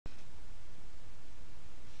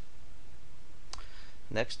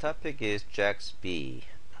Next topic is JAXB.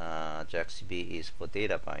 JAXB is for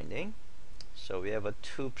data binding. So we have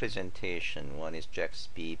two presentation. One is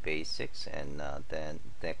JAXB Basics, and then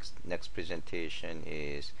next presentation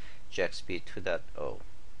is JAXB 2.0.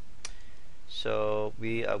 So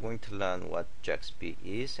we are going to learn what JAXB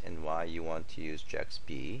is and why you want to use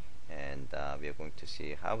JAXB, and we are going to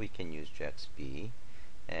see how we can use JAXB,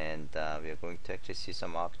 and we are going to actually see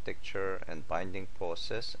some architecture and binding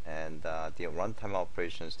process and the runtime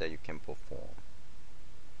operations that you can perform.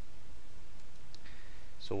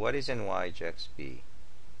 So what is and why JAXB?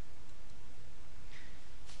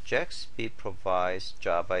 JAXB provides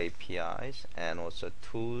Java APIs and also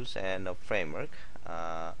tools and a framework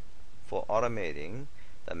for automating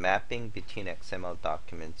the mapping between XML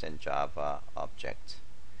documents and Java objects.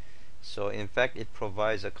 So in fact, it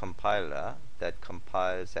provides a compiler that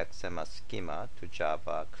compiles XML schema to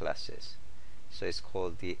Java classes. So it's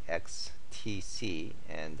called the XTC,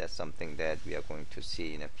 and that's something that we are going to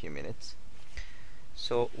see in a few minutes.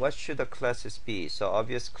 So what should the classes be? So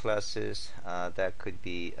obvious classes that could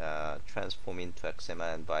be transformed into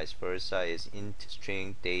XML and vice versa is int,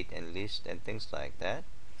 string, date, and list, and things like that.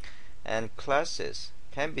 And classes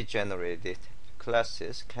can be generated.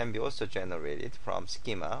 Classes can be also generated from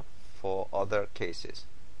schema for other cases.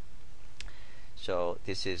 So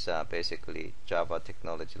this is basically Java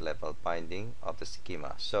technology level binding of the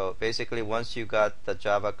schema. So basically, once you got the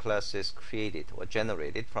Java classes created or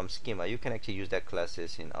generated from schema, you can actually use that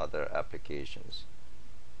classes in other applications.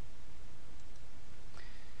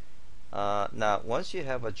 Now once you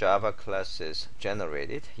have a Java classes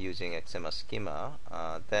generated using XML schema,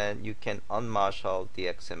 then you can unmarshal the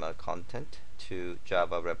XML content to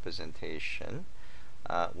Java representation.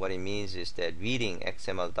 What it means is that reading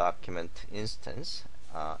XML document instance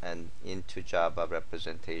and into Java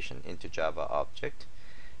representation, into Java object,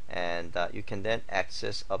 and you can then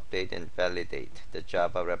access, update, and validate the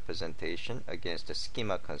Java representation against the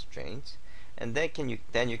schema constraints, and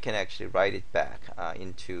then you can actually write it back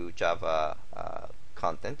into Java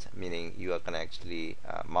content, meaning you are going to actually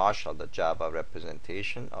marshal the Java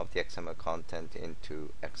representation of the XML content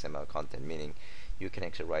into XML content, meaning you can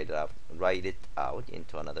actually write it out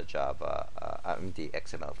into another Java the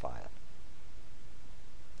XML file.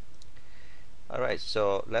 Alright,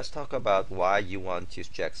 so let's talk about why you want to use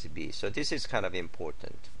JAXB. So this is kind of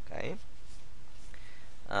important. Okay,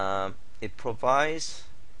 it provides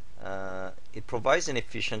an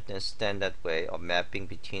efficient and standard way of mapping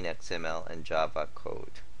between XML and Java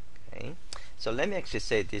code. Okay, so let me actually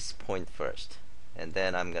say this point first, and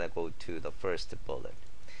then I'm gonna go to the first bullet.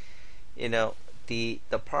 You know, the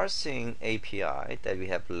parsing API that we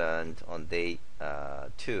have learned on day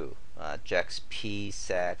 2, JAXP,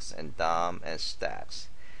 SAX, and DOM, and stacks,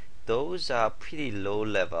 those are pretty low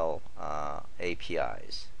level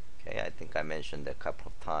APIs. Okay, I think I mentioned a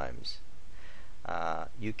couple of times.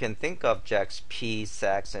 You can think of JAXP,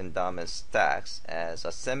 SAX, and DOM, and stacks as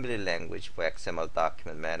assembly language for XML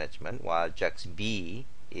document management, while JAXB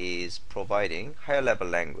is providing higher level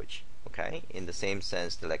language. Okay, in the same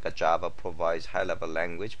sense that like a Java provides high level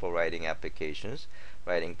language for writing applications,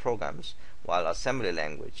 writing programs, while assembly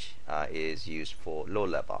language is used for low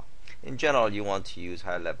level. In general, you want to use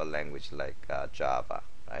high level language like Java,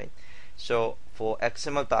 right? So for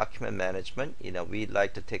XML document management, we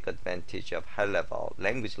like to take advantage of high level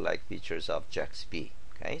language like features of JAXB.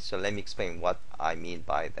 Okay, so let me explain what I mean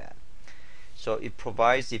by that. So it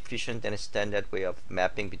provides efficient and standard way of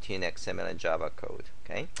mapping between XML and Java code.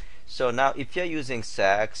 Okay, so now if you're using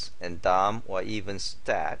SAX and DOM or even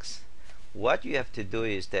stacks, what you have to do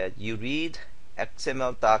is that you read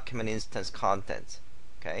XML document instance contents.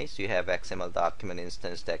 Okay, so you have XML document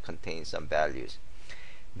instance that contains some values.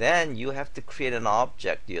 Then you have to create an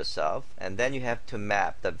object yourself, and then you have to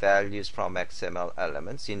map the values from XML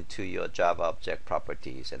elements into your Java object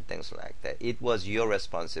properties and things like that. It was your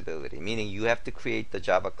responsibility, meaning you have to create the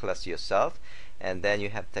Java class yourself, and then you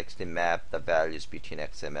have to actually map the values between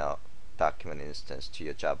XML document instance to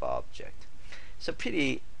your Java object. So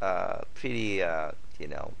pretty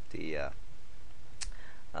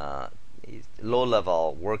low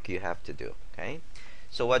level work you have to do. Okay,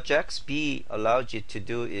 so what JAXB allows you to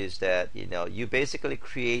do is that you basically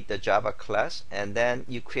create the Java class, and then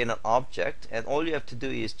you create an object, and all you have to do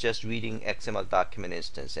is just reading XML document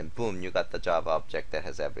instance, and boom, you got the Java object that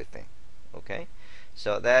has everything. Okay,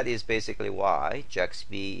 so that is basically why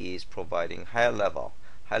JAXB is providing high level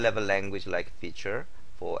language like feature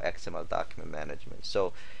for XML document management.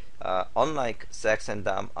 So unlike SAX and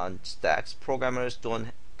DOM on stacks, programmers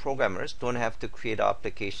don't have to create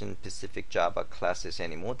application specific Java classes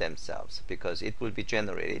anymore themselves, because it will be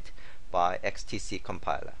generated by XTC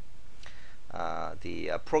compiler.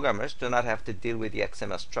 The programmers do not have to deal with the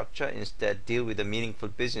XML structure, instead deal with the meaningful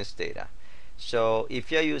business data. So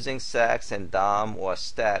if you're using SAX and DOM or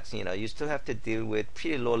stacks, you still have to deal with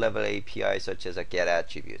pretty low level APIs such as get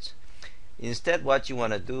attributes. Instead, what you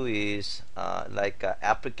want to do is like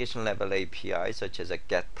application level API such as a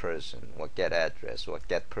get person or get address or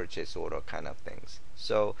get purchase order kind of things.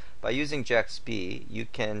 So by using JAXB, you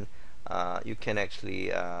can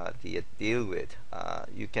actually deal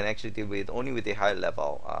with only with the high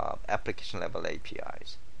level application level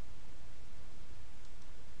APIs.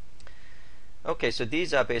 Okay, so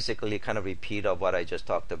these are basically kind of repeat of what I just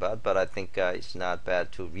talked about, but I think it's not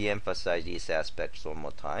bad to re-emphasize these aspects one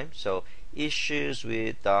more time. So issues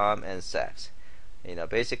with DOM and SAX,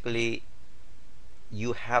 basically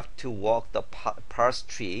you have to walk the parse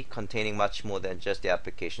tree containing much more than just the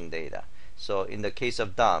application data. So in the case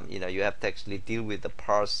of DOM, you have to actually deal with the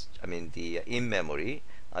parse, the in-memory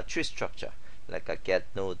tree structure, like a get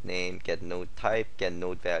node name, get node type, get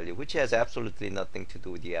node value, which has absolutely nothing to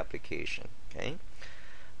do with the application. Okay.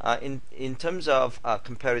 In terms of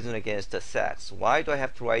comparison against the SAX, why do I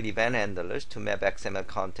have to write event handlers to map XML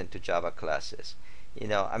content to Java classes?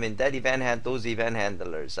 That those event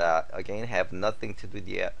handlers again have nothing to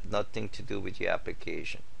do with the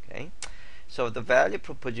application. Okay. So the value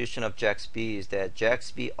proposition of JAXB is that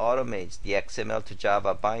JAXB automates the XML to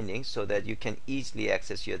Java binding so that you can easily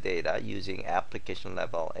access your data using application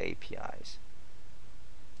level APIs.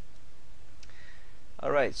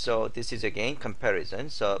 Alright, so this is again comparison.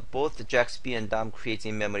 So both the JAXB and DOM creates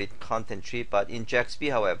in-memory content tree, but in JAXB,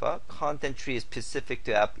 however, content tree is specific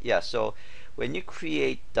to app. Yeah, so when you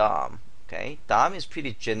create DOM, okay, DOM is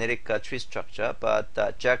pretty generic tree structure, but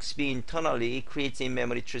JAXB internally creates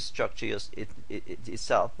in-memory tree structure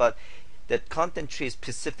itself. But that content tree is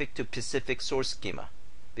specific to specific source schema,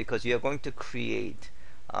 because you are going to create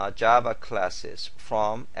Java classes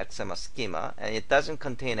from XML schema, and it doesn't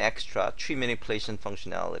contain extra tree manipulation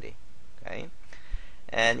functionality. Okay,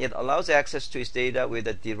 and it allows access to its data with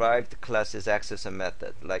a derived classes accessor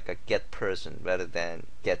method, like a get person rather than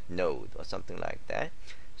get node or something like that.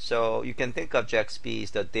 So you can think of JAXB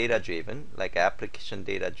as the data driven, like application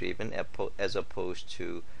data driven, as opposed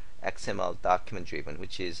to XML document driven,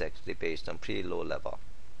 which is actually based on pretty low level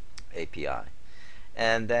API.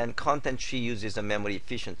 And then content tree uses the memory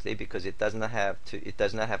efficiently because it does not have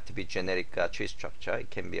to be generic tree structure. It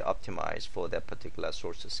can be optimized for that particular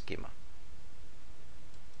source schema.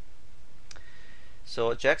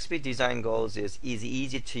 So JAXB design goals is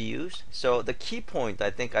easy to use. So the key point I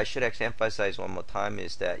think I should actually emphasize one more time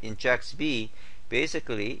is that in JAXB,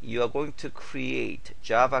 basically you are going to create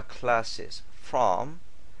Java classes from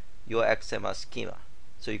your XML schema.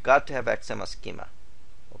 So you got to have XML schema.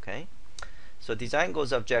 Okay. So design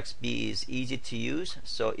goals of JAXB is easy to use,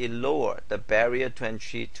 so it lowers the barrier to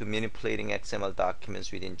entry to manipulating XML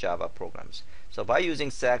documents within Java programs. So by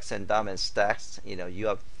using SAX and DOM and stacks, you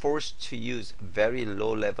are forced to use very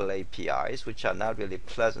low level APIs, which are not really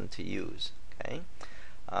pleasant to use. Okay.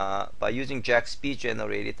 By using JAXB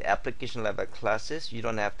generated application level classes, you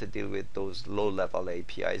don't have to deal with those low level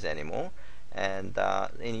APIs anymore. And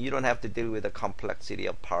you don't have to deal with the complexity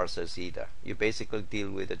of parsers either. You basically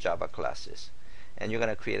deal with the Java classes, and you're going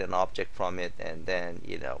to create an object from it, and then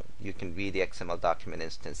you can read the XML document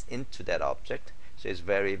instance into that object. So it's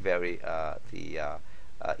very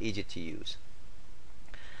easy to use.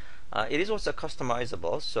 It is also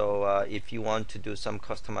customizable, so if you want to do some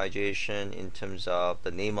customization in terms of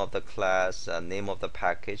the name of the class, name of the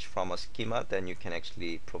package from a schema, then you can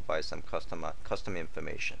actually provide some custom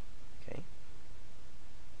information. Okay.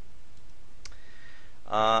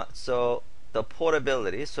 So the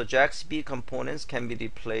portability, so JAXB components can be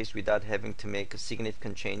replaced without having to make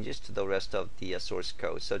significant changes to the rest of the source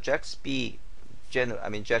code. So JAXB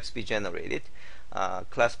generated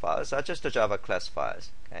class files are just the Java class files.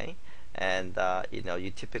 Okay, and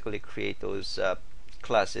you typically create those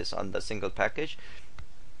classes on the single package,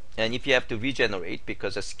 and if you have to regenerate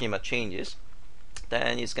because the schema changes,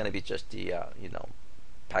 then it's going to be just the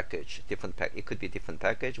package, it could be different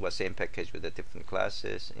package or same package with the different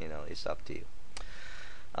classes. It's up to you.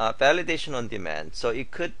 Validation on demand, so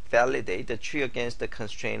it could validate the tree against the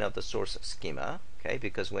constraint of the source schema. Okay,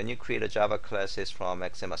 because when you create a Java classes from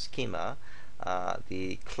XML schema,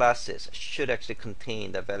 the classes should actually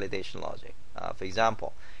contain the validation logic. For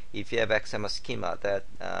example, if you have XML schema that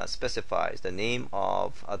specifies the name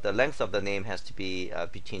of the length of the name has to be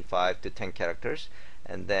between 5 to 10 characters,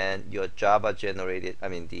 and then your Java generated,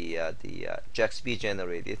 the JAXB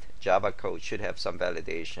generated Java code should have some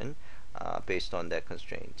validation based on that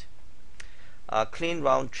constraint. clean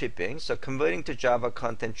round tripping. So converting to Java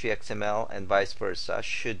content tree XML and vice versa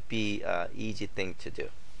should be an easy thing to do.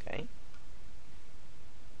 Okay.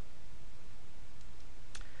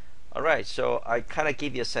 Alright, so I kind of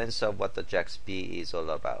give you a sense of what the JAXB is all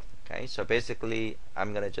about. Okay, so basically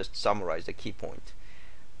I'm going to just summarize the key point.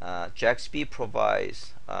 JAXB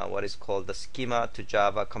provides what is called the schema to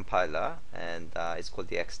Java compiler, and it's called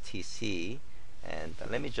the XTC. And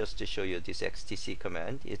let me just show you this XTC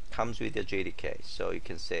command. It comes with the JDK, so you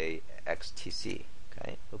can say XTC.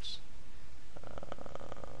 Okay, oops.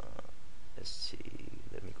 Let's see.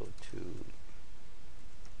 Let me go to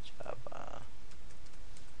Java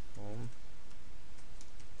home.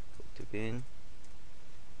 Go to bin.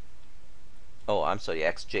 Oh, I'm sorry,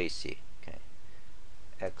 XJC. Okay,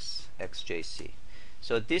 XJC.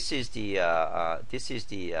 So this is the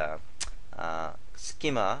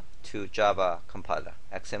schema to Java compiler,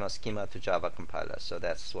 XML schema to Java compiler. So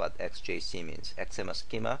that's what XJC means, XML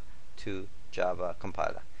schema to Java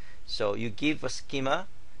compiler. So you give a schema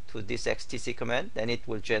to this XTC command, then it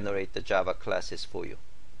will generate the Java classes for you.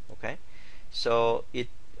 Okay, so it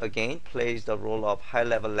again plays the role of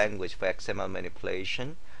high-level language for XML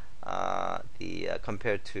manipulation,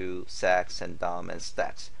 compared to SAX and DOM and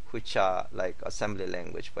stacks, which are like assembly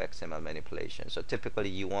language for XML manipulation. So typically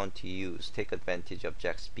you want to take advantage of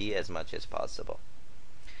JAXB as much as possible.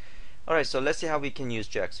 Alright, so let's see how we can use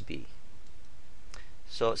JAXB.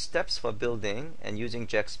 So steps for building and using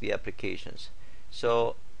JAXB applications.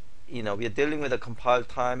 So we are dealing with a compile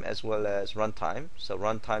time as well as runtime. So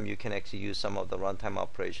runtime, you can actually use some of the runtime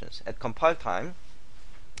operations. At compile time,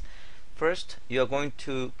 first, you are going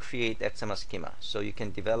to create XML schema. So you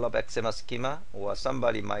can develop XML schema, or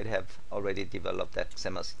somebody might have already developed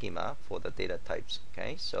XML schema for the data types.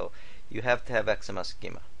 Okay, so you have to have XML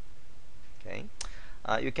schema. Okay,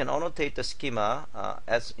 you can annotate the schema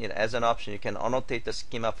as an option. You can annotate the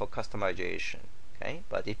schema for customization. Okay,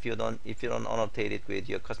 but if you don't annotate it with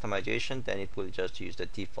your customization, then it will just use the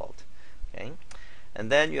default. Okay,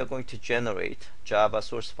 and then you are going to generate Java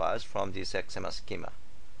source files from this XML schema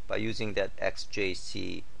by using that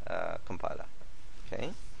XJC compiler.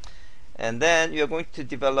 Okay, and then you are going to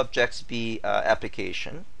develop JAXB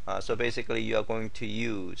application. So basically you are going to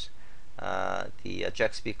use the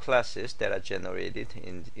JAXB classes that are generated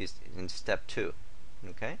in step 2.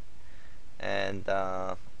 Okay,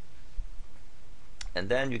 and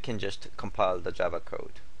then you can just compile the Java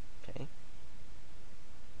code. Okay,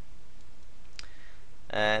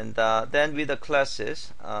 and then with the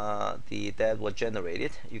classes that were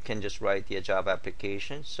generated, you can just write the Java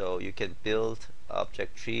application. So you can build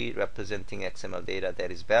object tree representing XML data that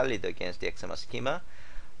is valid against the XML schema,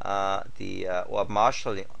 or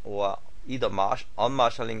marshalling, or either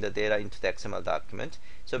unmarshalling the data into the XML document.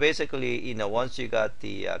 So basically, once you got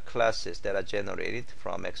the classes that are generated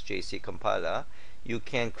from XJC compiler, you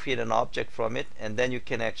can create an object from it, and then you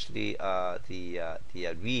can actually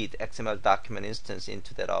read XML document instance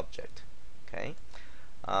into that object. Okay,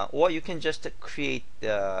 or you can just create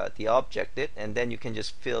the object and then you can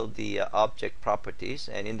just fill the object properties,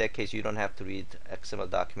 and in that case you don't have to read XML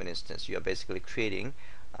document instance. You are basically creating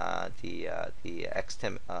the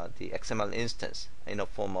XML instance in a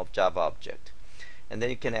form of Java object. And then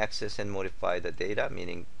you can access and modify the data,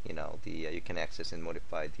 meaning you can access and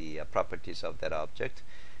modify the properties of that object,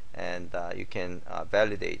 and you can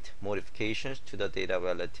validate modifications to the data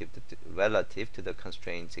relative to the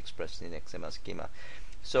constraints expressed in XML schema.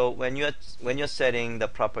 So when you're setting the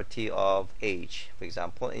property of age, for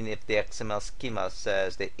example, and if the XML schema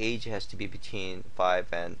says that age has to be between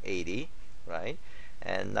 5 and 80, right?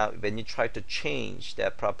 And now when you try to change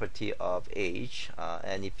that property of age,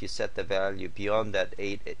 and if you set the value beyond that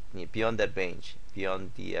range,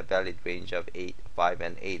 beyond the valid range of 5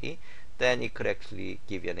 and 80, then it could actually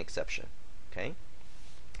give you an exception. Okay,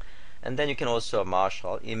 and then you can also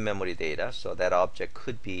marshal in-memory data, so that object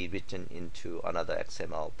could be written into another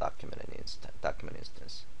XML document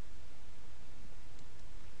instance.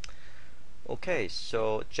 Okay,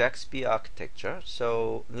 so JAXB architecture.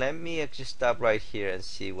 So let me actually stop right here and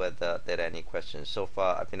see whether there are any questions. So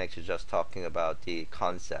far I've been actually just talking about the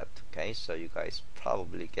concept. Okay, so you guys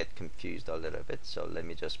probably get confused a little bit, so let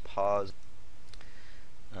me just pause.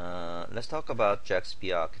 Let's talk about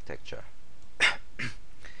JAXB architecture.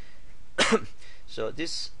 So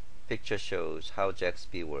this picture shows how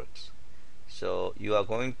JAXB works. So you are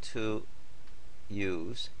going to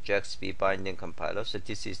use JAXB binding compiler. So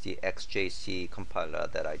this is the XJC compiler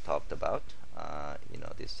that I talked about,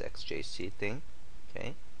 this XJC thing.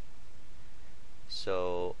 Okay,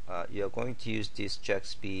 so you are going to use this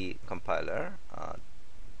JAXB compiler,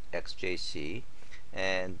 XJC,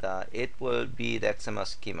 and it will be the XML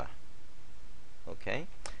schema. Okay,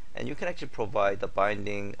 and you can actually provide the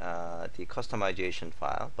binding, the customization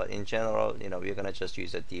file, but in general, we're gonna just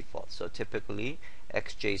use a default. So typically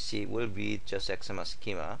XJC will read just XML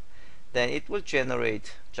schema, then it will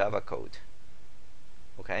generate Java code.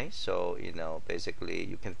 Okay, so basically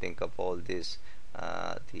you can think of all this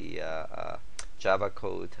Java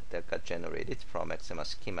code that got generated from XML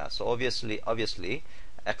schema. So obviously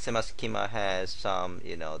XML schema has some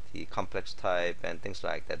the complex type and things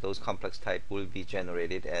like that. Those complex type will be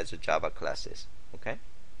generated as Java classes. Okay,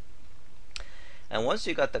 and once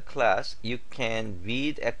you got the class, you can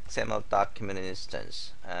read XML document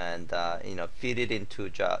instance and feed it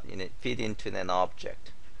into feed into an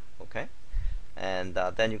object. Okay, and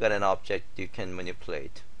then you got an object you can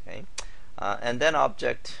manipulate. Okay, and then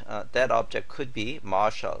that object could be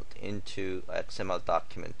marshaled into XML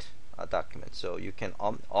document. So you can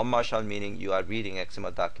unmarshal, meaning you are reading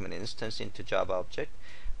XML document instance into Java object.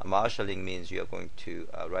 Marshalling means you are going to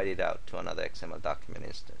write it out to another XML document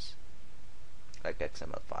instance, like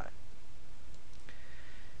XML5.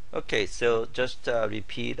 Okay, so just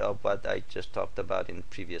repeat of what I just talked about in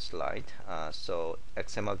previous slide. So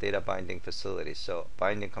XML data binding facility. So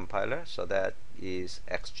binding compiler, so that is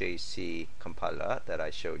XJC compiler that I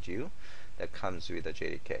showed you, that comes with a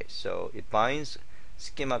JDK. So it binds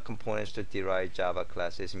schema components to derive Java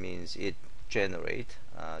classes, means it generate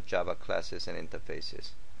Java classes and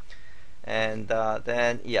interfaces. And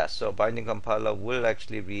then so binding compiler will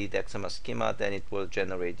actually read XML schema, then it will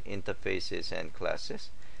generate interfaces and classes.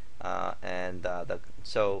 The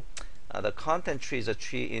content tree is a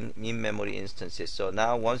tree in memory instances. So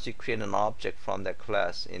now once you create an object from that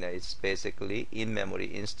class, it's basically in memory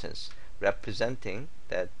instance representing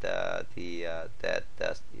that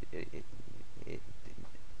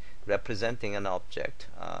representing an object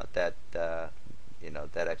that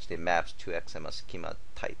actually maps to XML schema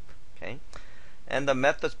type. Okay, and the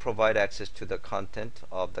methods provide access to the content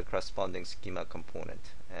of the corresponding schema component,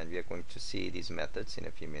 and we are going to see these methods in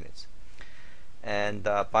a few minutes. And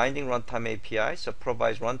binding runtime API, so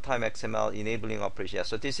provides runtime XML enabling operation.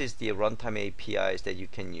 So this is the runtime APIs that you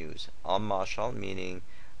can use. Unmarshal, meaning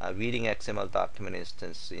reading XML document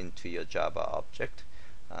instance into your Java object,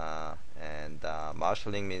 and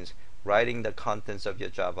marshalling means writing the contents of your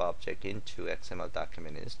Java object into XML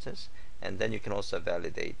document instance, and then you can also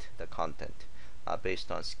validate the content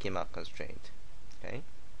based on schema constraint. Okay,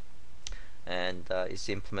 and its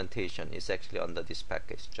implementation is actually under this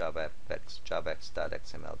package,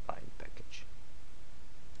 javax.xml bind package.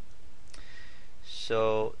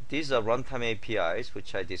 So these are runtime APIs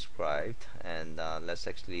which I described, and let's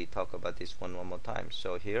actually talk about this one more time.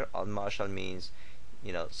 So here unmarshal means,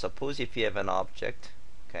 suppose if you have an object,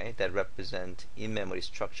 okay, that represent in-memory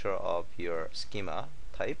structure of your schema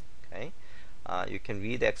type, okay, you can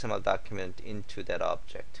read the XML document into that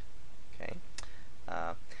object. Okay,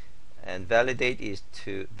 and validate is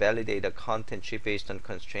to validate a content tree based on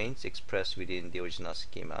constraints expressed within the original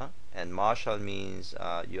schema. And marshal means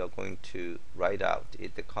you are going to write out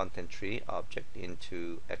the content tree object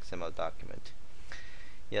into XML document.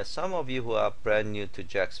 Yeah, some of you who are brand new to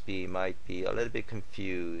JAXB might be a little bit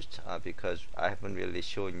confused because I haven't really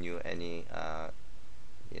shown you any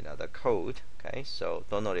the code. Okay, so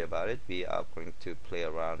don't worry about it. We are going to play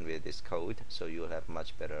around with this code, so you'll have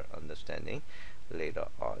much better understanding later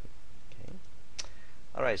on. Okay,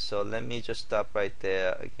 all right, so let me just stop right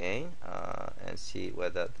there again and see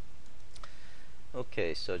whether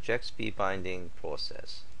okay, so JAXB binding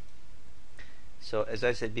process. So as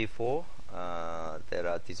I said before, there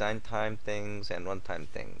are design time things and runtime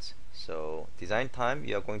things. So design time,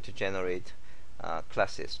 you are going to generate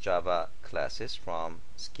classes, Java classes from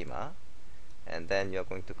schema, and then you're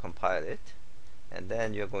going to compile it, and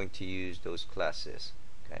then you're going to use those classes,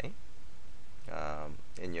 okay,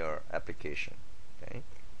 in your application. Okay,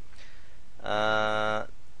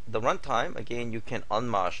 the runtime, again, you can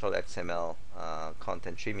unmarshal XML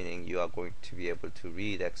content tree, meaning you are going to be able to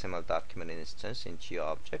read XML document instance into your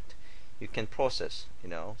object. You can process,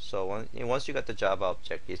 so once you got the Java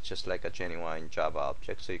object, it's just like a genuine Java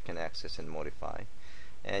object, so you can access and modify,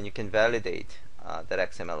 and you can validate that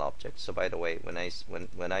XML object. So by the way, when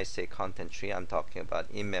I say content tree, I'm talking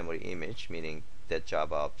about in-memory image, meaning that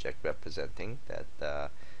Java object representing that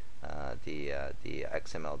the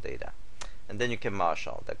XML data. And then you can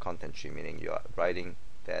marshal the content tree, meaning you are writing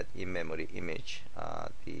that in-memory image,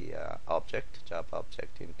 the object, Java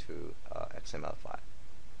object, into XML5.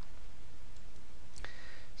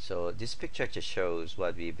 So this picture actually shows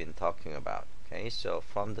what we've been talking about. Okay, so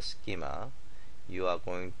from the schema, you are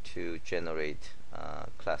going to generate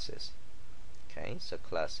classes. Okay, so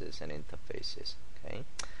classes and interfaces. Okay,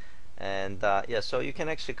 and yeah, so you can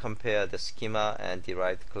actually compare the schema and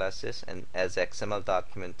derived classes, and as XML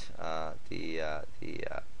document, yeah,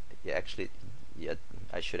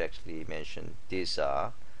 I should actually mention these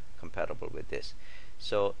are compatible with this.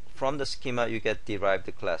 So from the schema you get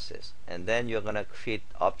derived classes, and then you're gonna create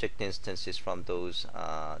object instances from those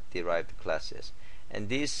derived classes, and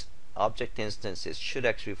these object instances should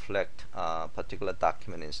actually reflect a particular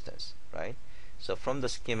document instance, right? So from the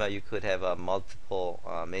schema you could have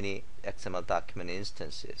many XML document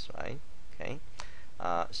instances, right? Okay.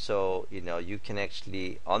 So you can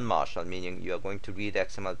actually unmarshal, meaning you are going to read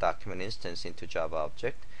XML document instance into Java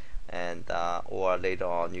object, and or later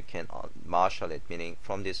on you can marshal it, meaning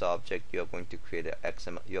from this object you are going to create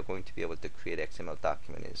you are going to be able to create XML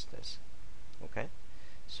document instance. Okay,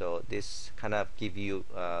 so this kind of give you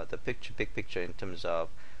the big picture in terms of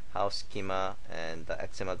how schema and the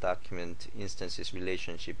XML document instances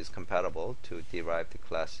relationship is compatible to derived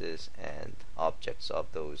classes and objects of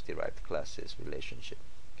those derived classes relationship.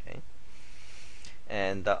 Okay,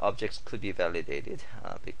 and the objects could be validated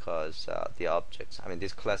because the objects, I mean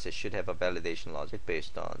these classes should have a validation logic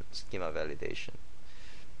based on schema validation.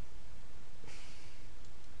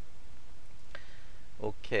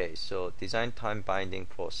 Okay, so design time binding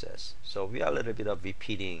process. So we are a little bit of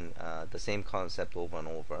repeating the same concept over and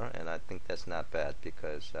over, and I think that's not bad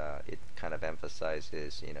because it kind of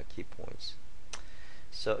emphasizes key points.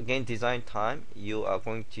 So again, design time, you are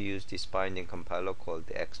going to use this binding compiler called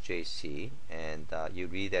the XJC, and you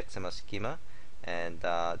read XML schema, and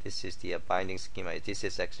this is the binding schema. This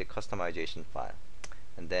is actually customization file,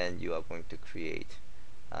 and then you are going to create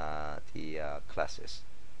the classes.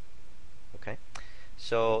 Okay,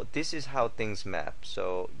 so this is how things map.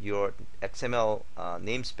 So your XML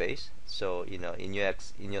namespace, so in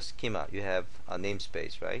your schema you have a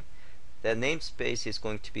namespace, right? That namespace is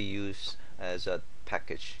going to be used as a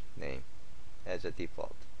package name as a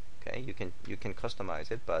default. Okay, you can customize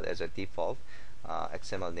it, but as a default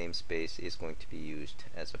XML namespace is going to be used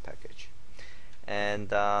as a package, and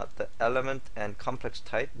the element and complex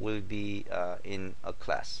type will be in a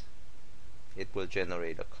class. It will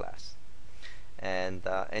generate a class, and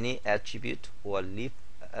any attribute or leaf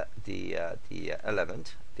the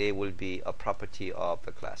element, they will be a property of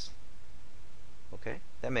the class. Okay,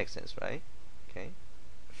 that makes sense, right?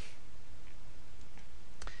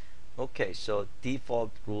 Okay, so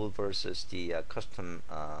default rule versus the custom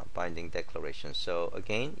binding declaration. So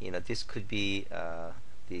again, this could be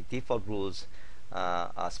the default rules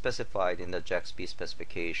are specified in the JAXB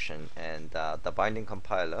specification, and the binding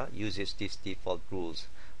compiler uses these default rules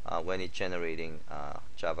when it's generating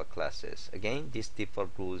Java classes. Again, these default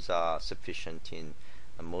rules are sufficient in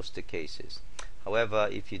most cases. However,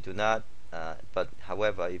 if you do not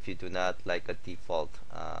like a default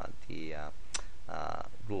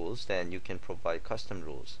rules, then you can provide custom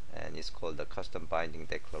rules, and it's called the custom binding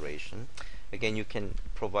declaration. Again, you can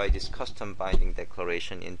provide this custom binding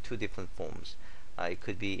declaration in two different forms. It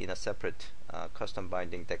could be in a separate custom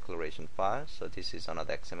binding declaration file, so this is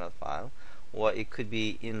another XML file, or it could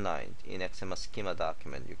be inlined in XML schema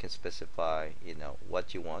document. You can specify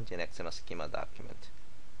what you want in XML schema document.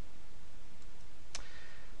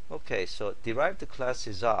 Okay, so derived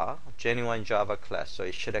classes are genuine Java class, so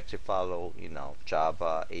it should actually follow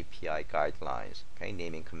Java API guidelines, okay,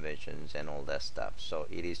 naming conventions and all that stuff. So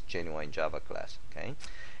it is genuine Java class, okay,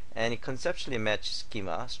 and it conceptually matches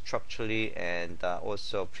schema structurally, and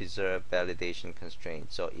also preserve validation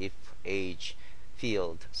constraints. So if age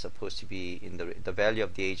field supposed to be in the value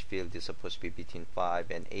of the age field is supposed to be between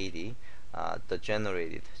 5 and 80, the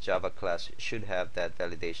generated Java class should have that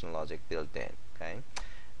validation logic built in, okay.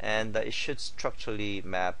 And it should structurally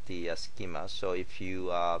map the schema. So if you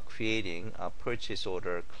are creating a purchase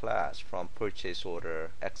order class from purchase order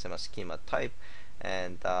XML schema type,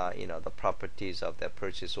 and the properties of that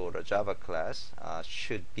purchase order Java class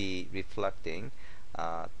should be reflecting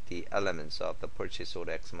the elements of the purchase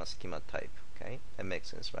order XML schema type. Okay, that makes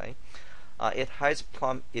sense, right? It hides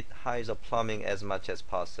a plumbing as much as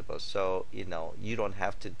possible. So you don't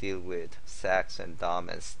have to deal with stacks and DOM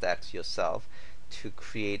and stacks yourself to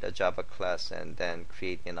create a Java class and then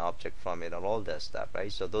create an object from it and all that stuff,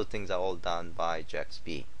 right? So those things are all done by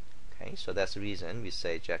JAXB. Okay, so that's the reason we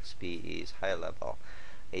say JAXB is high level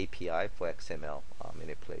API for XML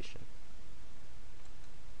manipulation.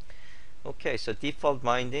 Okay, so default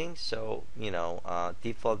binding. So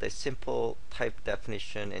default is simple type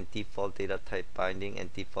definition and default data type binding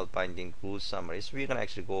and default binding rule summary. So we're gonna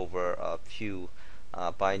actually go over a few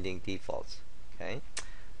binding defaults. Okay.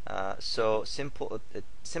 So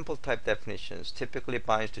simple type definitions typically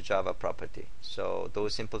binds to Java property. So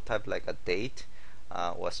those simple type like a date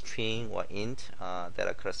or string or int that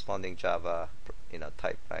are corresponding Java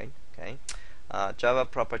type, right? Okay. Java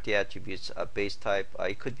property attributes a base type.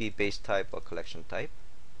 It could be base type or collection type.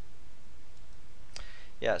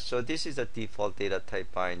 Yeah, so this is a default data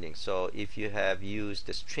type binding. So if you have used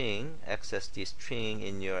the string, access the string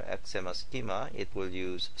in your XML schema, it will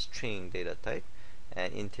use string data type,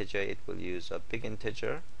 and integer it will use a big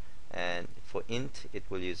integer, and for int it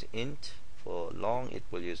will use int, for long it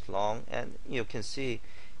will use long, and you can see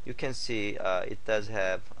it does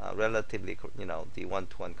have relatively the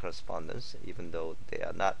one-to-one correspondence, even though they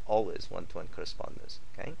are not always one-to-one correspondence.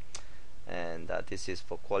 Okay. And this is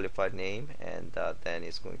for qualified name, and then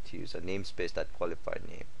it's going to use a namespace that qualified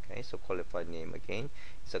name. Okay, so qualified name again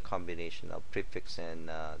is a combination of prefix and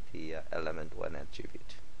the element one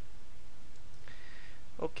attribute.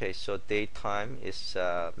 Okay, so date time is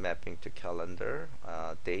mapping to calendar,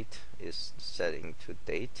 date is setting to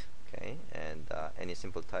date. Okay, and any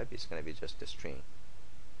simple type is going to be just a string.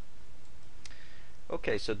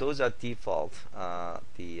 Okay, so those are default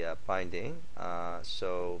the binding.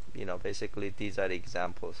 So basically these are the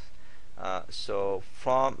examples. So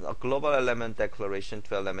from a global element declaration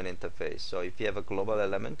to element interface. So if you have a global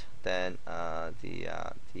element, then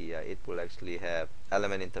it will actually have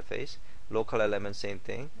element interface. Local element, same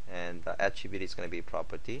thing, and attribute is going to be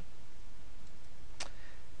property.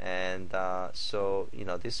 And so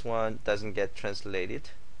this one doesn't get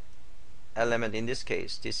translated. Element, in this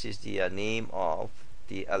case, this is the name of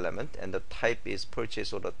the element, and the type is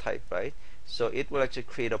purchase order type, right? So it will actually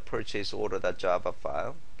create a purchase order.java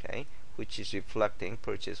file, okay, which is reflecting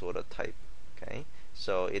purchase order type. Okay,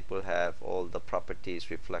 so it will have all the properties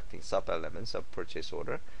reflecting sub elements of purchase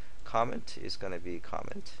order. Comment is going to be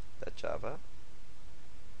comment.java.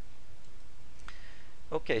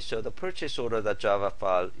 Okay, so the purchase order.java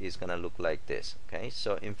file is going to look like this. Okay,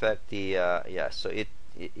 so in fact the so it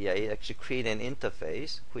actually create an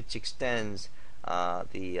interface which extends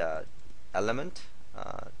the element,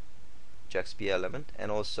 JAXB element,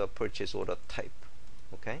 and also purchase order type.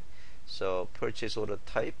 Okay, so purchase order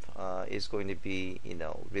type is going to be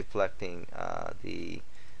reflecting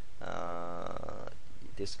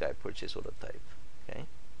this guy, purchase order type. Okay,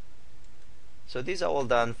 so these are all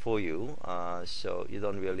done for you, so you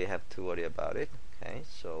don't really have to worry about it. Okay,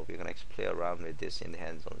 so we're gonna play around with this in the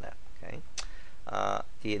hands-on lab. Okay.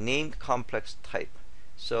 The named complex type.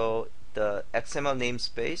 So the XML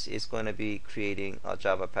namespace is going to be creating a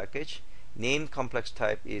Java package. Named complex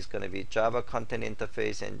type is going to be Java content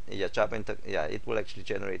interface, and it will actually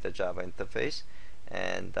generate the Java interface.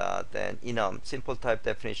 And then enum, simple type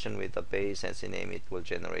definition with the base as a name, it will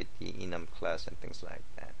generate the enum class and things like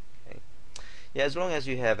that. Okay. Yeah, as long as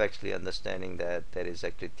you have actually understanding that there is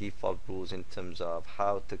actually default rules in terms of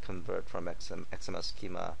how to convert from XML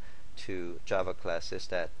schema to Java classes,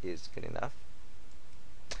 that is good enough.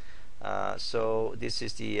 So this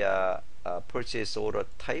is the purchase order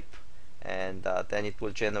type, and then it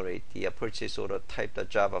will generate the purchase order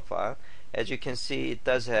type.java file. As you can see, it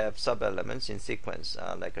does have sub elements in sequence,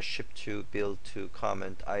 like a ship to, build to,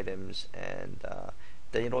 comment, items, and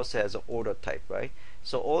then it also has an order type, right?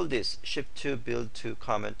 So all this ship to, build to,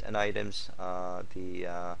 comment, and items,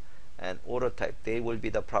 and order type, they will be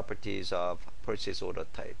the properties of purchase order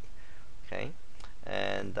type. Okay,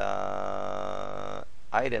 and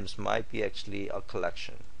items might be actually a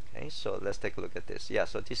collection. Okay, so let's take a look at this. Yeah,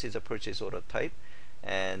 so this is a purchase order type,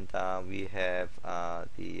 and we have so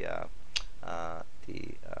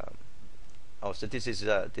this is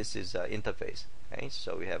interface. Okay,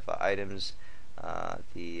 so we have items,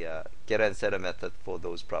 the getter and setter method for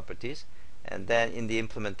those properties, and then in the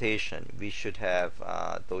implementation we should have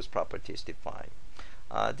those properties defined.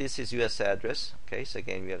 This is US address. Okay, so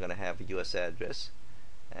again we are going to have US address,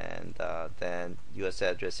 and then US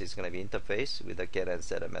address is going to be interface with a get and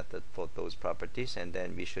setter method for those properties, and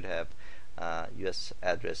then we should have US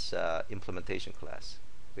address implementation class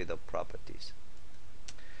with the properties.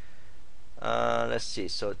 Let's see,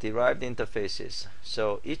 so derived interfaces.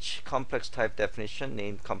 So each complex type definition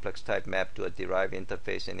named complex type mapped to a derived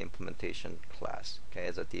interface and implementation class, okay,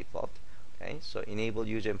 as a default. Okay, so enable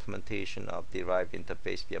user implementation of derived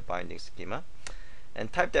interface via binding schema,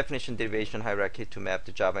 and type definition derivation hierarchy to map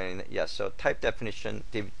to Java. So type definition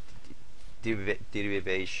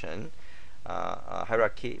derivation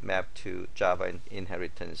hierarchy mapped to Java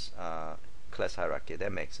inheritance class hierarchy.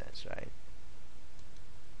 That makes sense, right?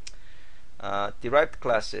 Derived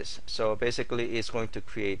classes. So basically, it's going to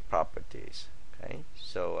create properties. Okay,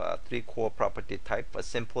 so 3 core property type. A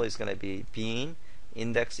simple is going to be being,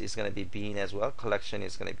 index is going to be bean as well, collection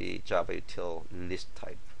is going to be Java util list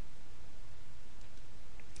type.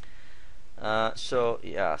 So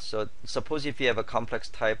suppose if you have a complex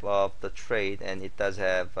type of the trade and it does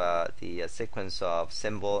have the sequence of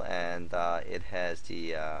symbol and it has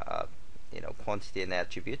the quantity and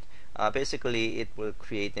attribute, basically it will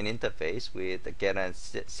create an interface with the getter and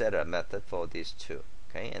setter method for these two,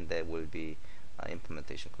 okay, and there will be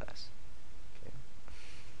implementation class.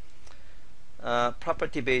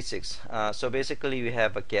 Property basics. So basically we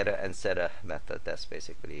have a getter and setter method. That's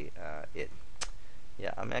basically it.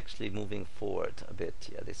 Yeah, I'm actually moving forward a bit.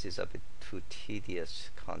 Yeah, this is a bit too tedious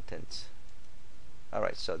content.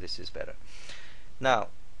 Alright, so this is better. Now,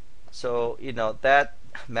 so that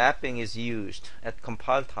mapping is used at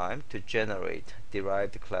compile time to generate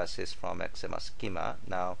derived classes from XML schema.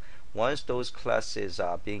 Now, once those classes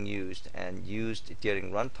are being used and used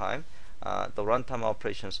during runtime, the runtime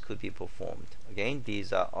operations could be performed. Again,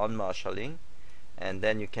 these are on-marshalling, and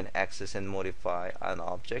then you can access and modify an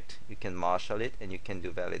object, you can marshal it, and you can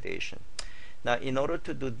do validation. Now, in order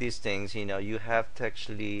to do these things, you have to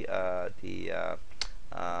actually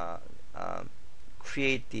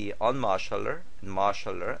create the on-marshaller,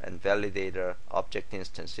 marshaller, and validator object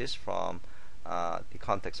instances from the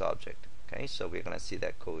context object. Okay, so we're going to see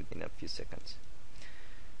that code in a few seconds.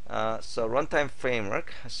 So runtime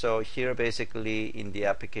framework. So here basically in the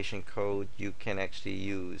application code you can actually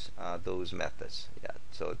use those methods. Yeah.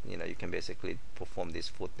 So you can basically perform these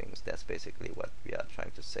 4 things. That's basically what we are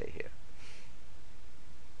trying to say here.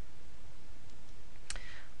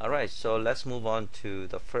 Alright, so let's move on to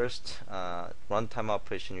the first runtime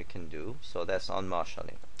operation you can do. So that's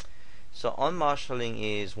on-marshalling. So on-marshalling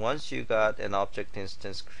is once you got an object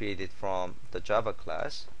instance created from the Java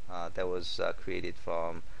class that was created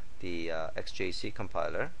from the XJC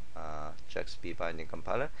compiler, JAXB binding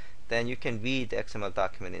compiler, then you can read the XML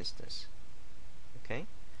document instance. Okay.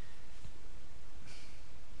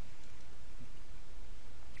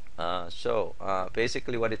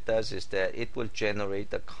 Basically what it does is that it will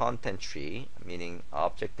generate the content tree, meaning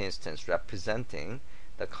object instance representing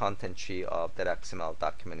the content tree of that XML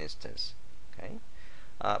document instance. Okay.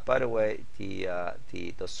 By the way,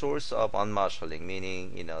 the source of on-marshalling,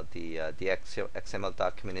 meaning the XML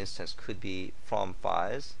document instance could be from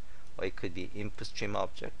files, or it could be input stream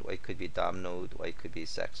object, or it could be DOM node, or it could be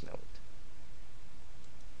sex node.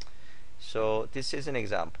 So this is an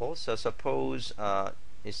example. So suppose the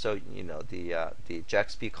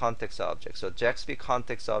JAXB context object. So JAXB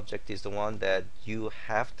context object is the one that you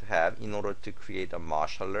have to have in order to create a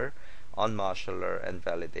marshaller, on-marshaller, and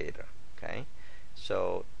validator. Okay.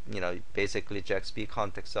 So basically JAXB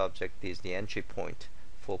context object is the entry point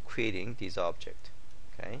for creating these objects.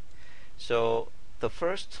 Okay. So the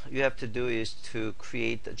first you have to do is to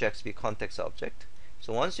create the JAXB context object.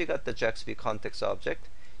 So once you got the JAXB context object,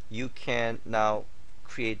 you can now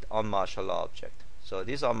create on-marshaller object. So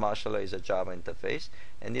this on-marshaller is a Java interface,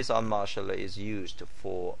 and this on-marshaller is used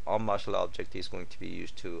for on-marshaller object is going to be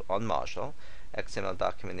used to on-marshal XML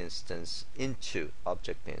document instance into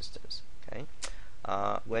object instance. Okay.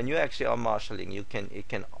 When you actually on-marshalling, it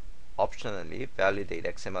can optionally validate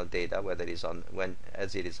XML data whether it is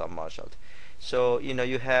as it is on-marshaled. So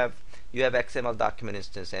you have XML document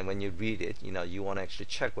instance, and when you read it, you want to actually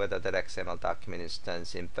check whether that XML document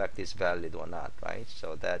instance in fact is valid or not, right?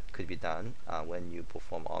 So that could be done when you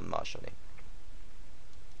perform on-marshalling.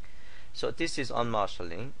 So this is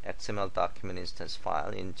on-marshalling XML document instance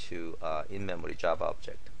file into in-memory Java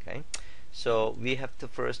object. Okay. So we have to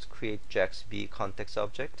first create JAXB context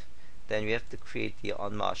object, then we have to create the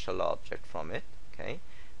on-marshal object from it. Okay.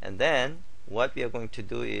 And then what we are going to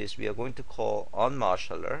do is we are going to call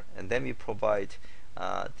on-marshaller, and then we provide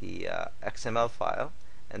the XML file,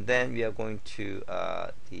 and then we are going to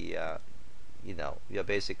we are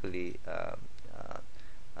basically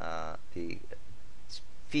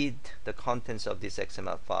feed the contents of this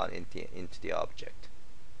XML file into the object.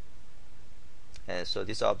 And so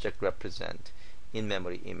this object represents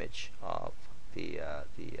in-memory image of the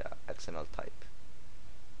XML type.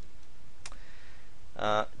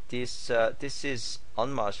 This is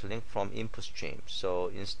on-marshalling from input stream. So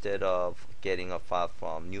instead of getting a file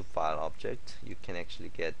from new file object, you can actually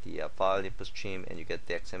get the file input stream, and you get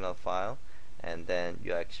the XML file, and then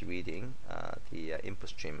you're actually reading the input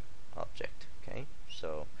stream object. Okay,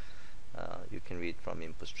 so you can read from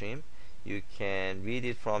input stream. You can read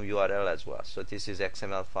it from URL as well. So this is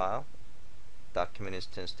XML file document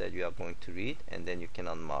instance that you are going to read, and then you can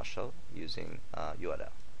on-marshal using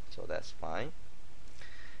URL. So that's fine.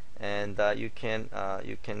 And you can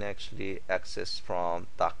actually access from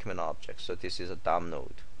document object. So this is a DOM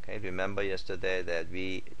node. Okay, remember yesterday that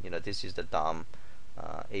this is the DOM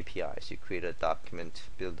APIs. You create a document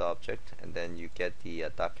build object, and then you get the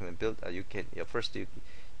document build. You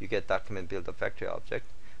get document builder factory object.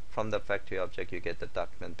 From the factory object, you get the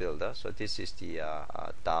document builder. So this is the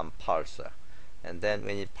DOM parser, and then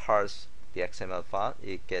when it parses the XML file,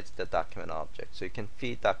 it gets the document object. So you can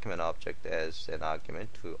feed document object as an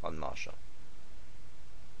argument to unmarshal.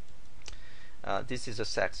 This is a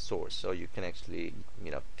SAX source, so you can actually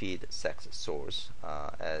feed SAX source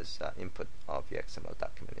as input of your XML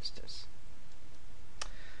document instance.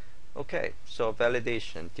 Okay, so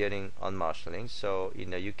validation during unmarshalling. So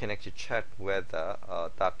you can actually check whether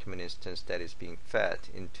a document instance that is being fed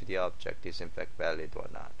into the object is in fact valid or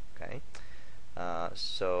not. Okay,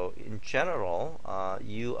 so in general,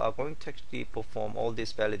 you are going to actually perform all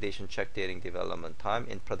this validation check during development time.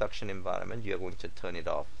 In production environment, you are going to turn it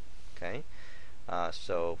off. Okay.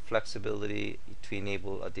 So flexibility to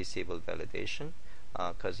enable or disable validation,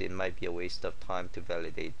 because it might be a waste of time to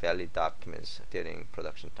validate valid documents during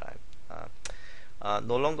production time.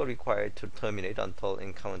 No longer required to terminate until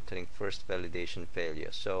encountering first validation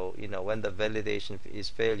failure. So when the validation is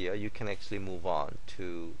failure, you can actually move on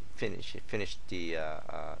to finish the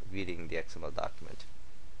reading the XML document.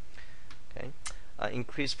 Okay.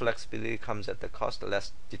 Increased flexibility comes at the cost of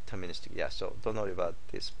less deterministic. Yeah, so don't worry about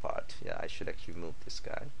this part. Yeah, I should actually move this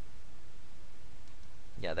guy.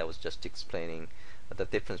 Yeah, that was just explaining the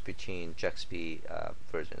difference between JAXB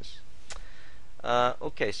versions.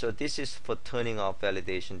 Okay, so this is for turning off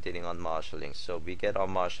validation during unmarshalling. So we get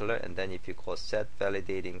unmarshaller, and then if you call set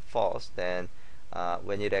validating false, then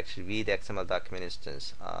when you actually read the XML document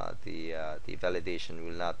instance, the validation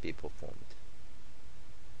will not be performed.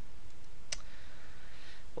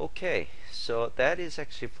 Okay, so that is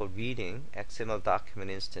actually for reading XML document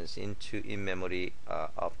instance into in-memory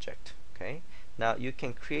object. Okay, now you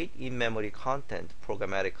can create in-memory content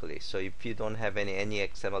programmatically. So if you don't have any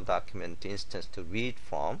XML document instance to read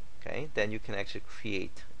from, okay, then you can actually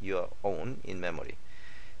create your own in-memory.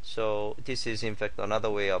 So this is in fact another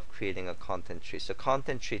way of creating a content tree. So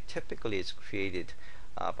content tree typically is created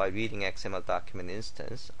by reading XML document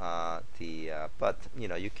instance, but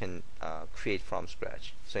you can create from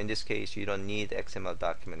scratch. So in this case, you don't need XML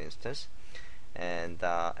document instance, and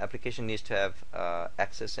application needs to have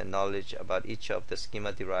access and knowledge about each of the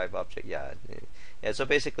schema derived object. Yeah. So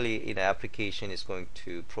basically, application is going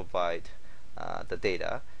to provide the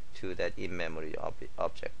data to that in-memory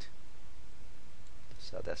object.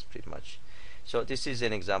 So that's pretty much. So this is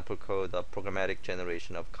an example code of programmatic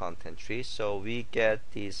generation of content tree. So we get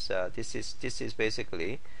this. This is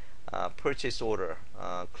basically purchase order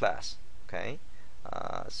class. Okay.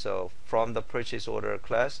 So from the purchase order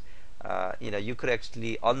class, you could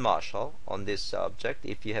actually unmarshal on this object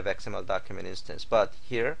if you have XML document instance. But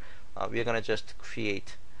here we're gonna just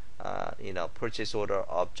create purchase order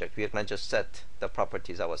object. We're gonna just set the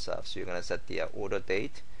properties ourselves. So you're gonna set the order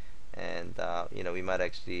date, and we might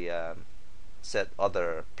actually set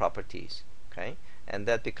other properties, okay, and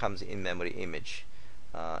that becomes in-memory image,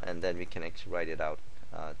 and then we can actually write it out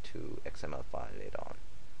to XML5 later on.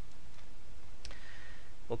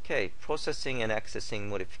 Okay, processing and accessing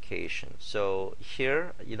modification. So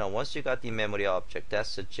here, once you got the in-memory object,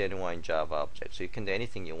 that's a genuine Java object, so you can do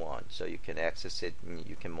anything you want. So you can access it and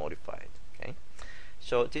you can modify it. Okay,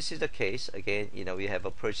 so this is the case. Again, we have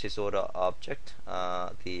a purchase order object,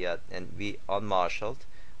 and we unmarshaled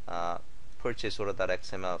purchase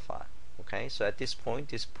order.xml file. Okay, so at this point,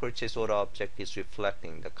 this purchase order object is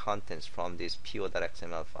reflecting the contents from this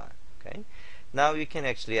po.xml file. Okay, now we can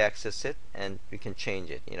actually access it and we can change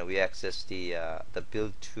it. We access the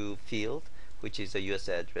build to field, which is a US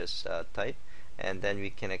address type, and then we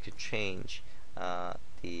can actually change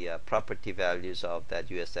the property values of that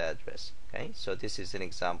US address. Okay, so this is an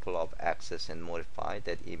example of access and modify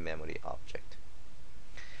that in-memory object.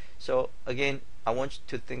 So again, I want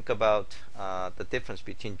you to think about the difference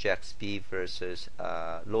between JAXB versus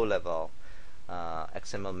low-level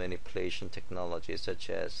XML manipulation technologies such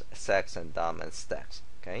as SAX and DOM and stacks.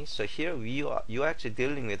 Okay, so here you're actually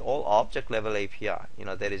dealing with all object-level API.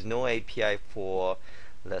 There is no API for,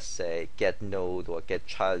 let's say, get node or get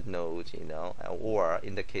child node. Or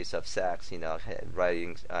in the case of SAX,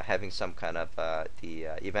 having some kind of the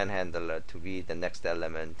event handler to read the next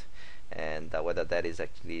element. And whether that is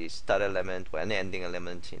actually start element or an ending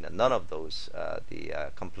element, none of those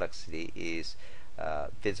the complexity is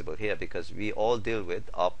visible here, because we all deal with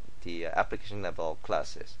the application level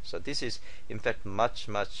classes. So this is in fact much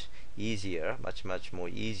easier, much more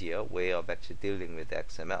easier way of actually dealing with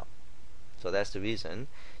XML. So that's the reason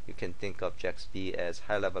you can think of JAXB as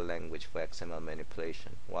high-level language for XML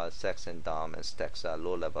manipulation, while sex and DOM and stacks are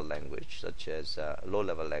low-level language, such as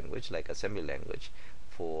low-level language like assembly language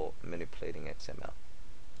for manipulating XML.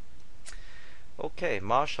 Okay,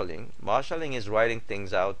 marshalling. Marshalling is writing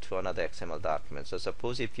things out to another XML document. So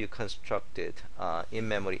suppose if you constructed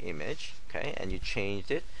in-memory image, okay, and you changed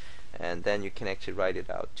it, and then you can actually write it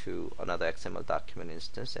out to another XML document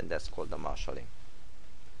instance, and that's called the marshalling.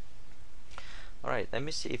 Alright, let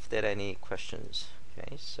me see if there are any questions.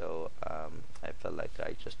 Okay, so I felt like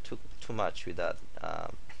I just took too much with that.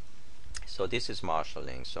 So this is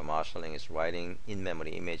marshalling. So marshalling is writing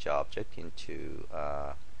in-memory image object into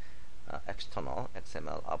external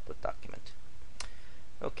XML output document.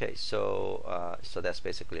 Okay, so so that's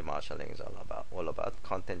basically marshalling is all about.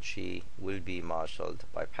 Content tree will be marshaled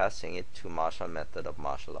by passing it to marshal method of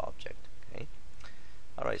marshal object. Okay.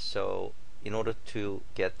 Alright, so in order to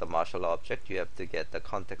get the marshal object, you have to get the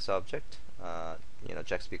context object,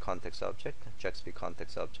 JAXB context object. JAXB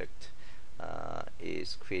context object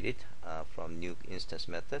is created from new instance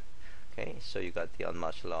method. Okay, so you got the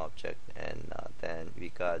unmarshal object, and then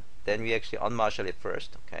we actually unmarshal it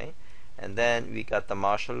first. Okay, and then we got the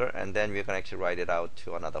marshaller, and then we're gonna actually write it out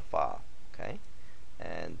to another file. Okay,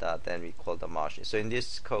 and then we call the marshal. So in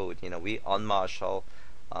this code, we unmarshal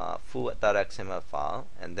full.xml file,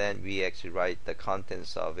 and then we actually write the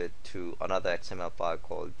contents of it to another XML file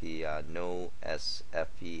called the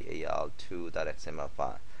nosfeal2.xml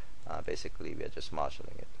file. Basically, we are just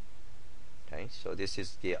marshalling it. Okay, so this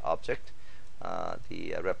is the object,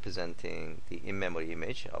 representing the in-memory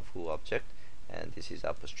image of who object, and this is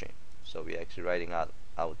output stream. So we are actually writing out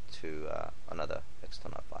to another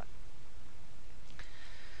external file.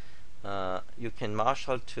 You can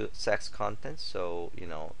marshal to sex content. So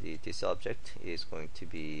this object is going to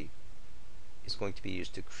be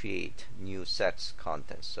used to create new sex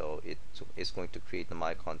content. So it's going to create the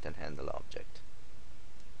my content handler object.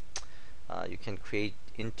 You can create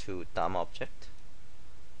into DOM object,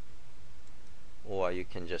 or you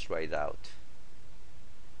can just write out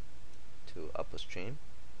to output stream.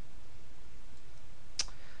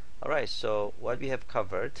 Alright, so what we have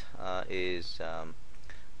covered is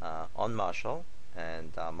on marshal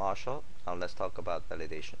and marshal. Now let's talk about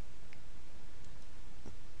validation.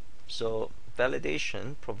 So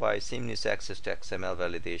validation provides seamless access to XML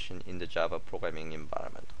validation in the Java programming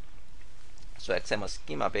environment. So XML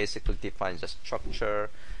schema basically defines the structure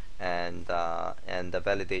and the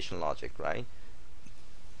validation logic, right?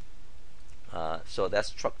 So that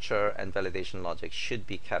structure and validation logic should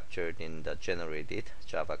be captured in the generated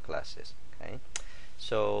Java classes. Okay.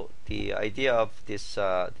 So the idea of this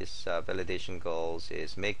validation goals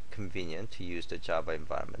is make convenient to use the Java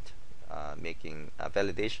environment, making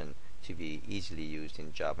validation to be easily used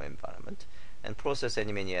in Java environment, and process as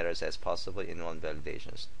many errors as possible in one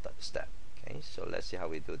validation step. Okay, so let's see how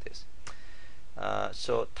we do this.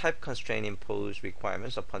 So type constraint impose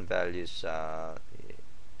requirements upon values. Yeah,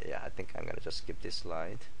 I think I'm gonna just skip this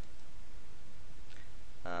slide.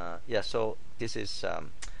 Yeah, so this is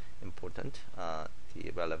important. The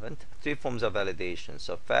relevant 3 forms of validation.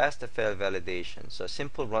 So fast fail validation. So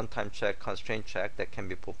simple runtime check, constraint check that can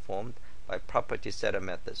be performed by property setter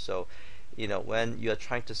method. So when you are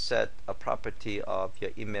trying to set a property of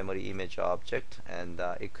your in-memory image object, and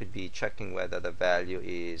it could be checking whether the value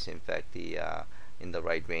is in fact in the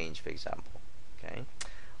right range, for example. Okay.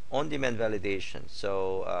 On-demand validation.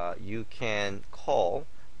 So you can call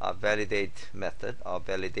a validate method or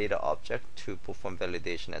validator object to perform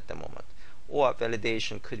validation at the moment, or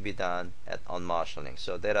validation could be done on marshalling.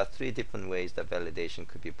 So there are 3 different ways that validation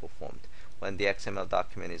could be performed. When the XML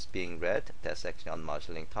document is being read, that's actually on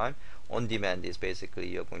marshalling time. On demand is basically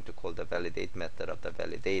you're going to call the validate method of the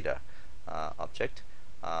validator object,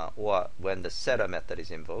 or when the setter method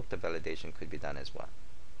is invoked, the validation could be done as well.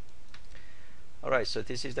 Alright, so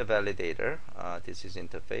this is the validator. This is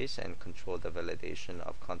interface and control the validation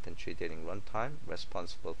of content tree during runtime,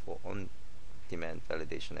 responsible for on-demand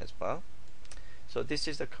validation as well. So this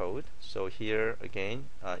is the code. So here again,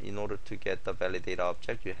 in order to get the validate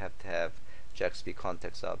object, you have to have JAXB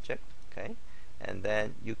context object. Okay, and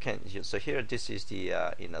then you can. So here, this is the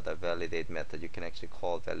the validate method. You can actually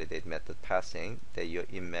call validate method passing your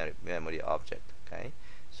in-memory object. Okay,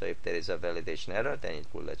 so if there is a validation error, then it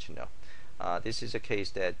will let you know. This is a case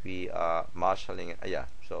that we are marshalling.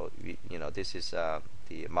 So this is the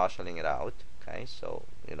marshalling it out. Okay, so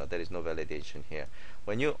there is no validation here.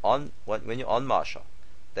 When you unmarshal,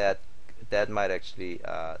 that might actually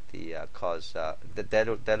cause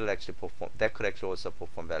that'll actually perform. That could actually also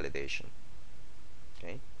perform validation.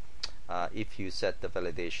 Okay, if you set the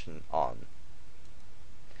validation on.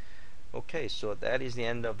 Okay, so that is the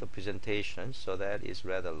end of the presentation. So that is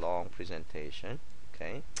rather long presentation.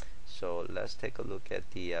 Okay, so let's take a look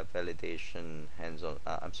at the validation hands-on.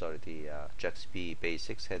 I'm sorry, the JAXB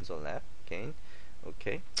Basics hands-on lab again.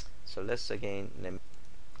 Okay, so let's again.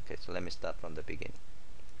 Let me start from the beginning.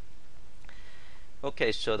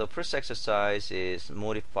 Okay, so the first exercise is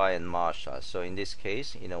modify and marshal. So in this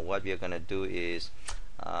case, what we are going to do is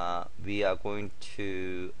we are going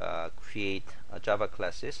to create Java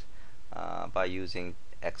classes by using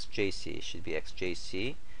XJC. It should be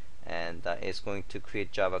XJC, and it's going to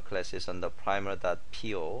create Java classes on the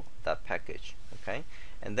primer.po.package. Okay,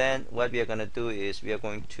 and then what we are going to do is we are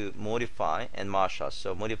going to modify and marshal.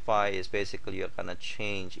 So modify is basically you're going to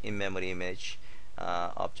change in-memory image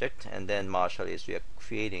object, and then marshal is we are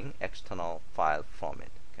creating external file from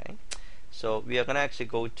it. Okay, so we are going to actually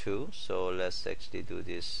go to, so let's actually do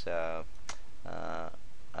this.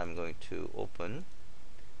 I'm going to open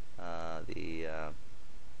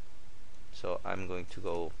so I'm going to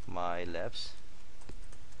go my labs,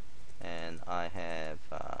 and I have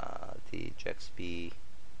the JAXB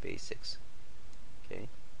Basics. Okay,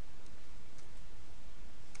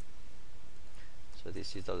 so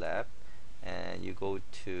this is the lab, and you go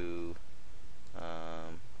to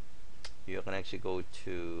you can actually go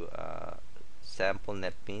to sample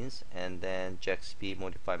netbeans and then JAXB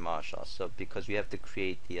modify marshal. So because we have to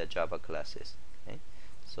create the Java classes. Okay,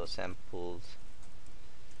 so samples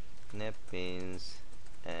netbeans,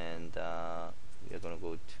 and we are going to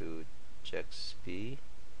go to JAXB.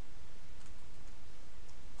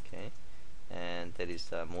 Okay, and that is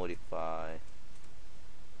modify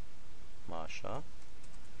marshal.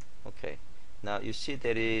 Okay, now you see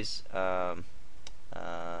there is the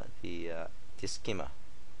schema.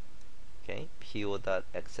 Okay,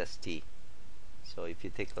 po.xst. So if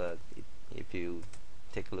you take a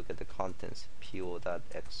look at the contents,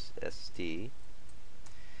 po.xst,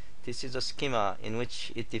 this is a schema in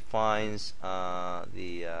which it defines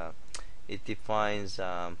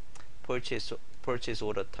purchase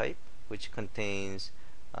order type, which contains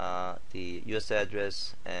the US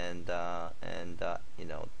address and the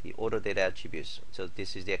order data attributes. So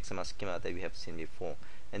this is the XML schema that we have seen before,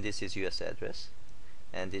 and this is US address,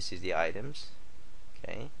 and this is the items.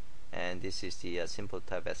 Okay, and this is the simple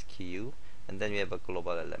type SKU, and then we have a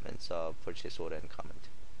global elements of purchase order and comment.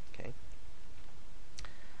 Okay.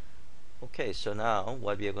 Okay, so now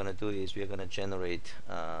what we are going to do is we are going to generate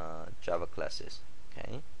Java classes.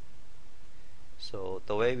 Okay, so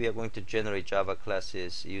the way we are going to generate Java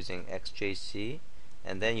classes using XJC,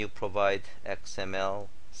 and then you provide XML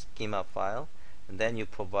schema file, and then you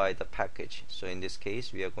provide the package. So in this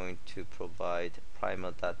case we are going to provide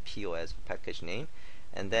primer.po as a package name,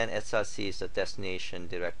 and then src is the destination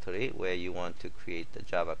directory where you want to create the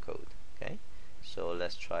Java code. Okay, so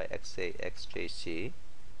let's try XJC,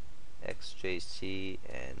 and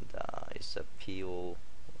it's a PO.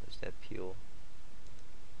 What is that PO?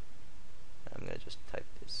 I'm gonna just type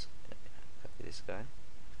this, copy this guy.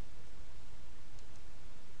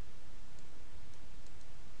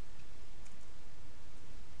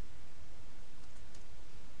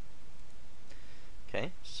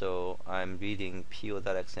 Okay, so I'm reading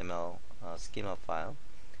po.xml schema file,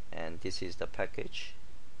 and this is the package,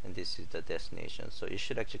 and this is the destination. So it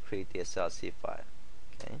should actually create the src file.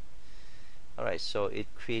 Okay, alright, so it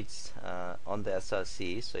creates on the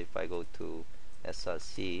src. So if I go to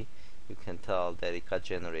src, you can tell that it got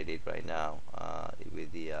generated right now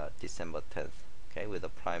with the December 10th. Okay, with a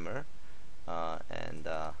primer and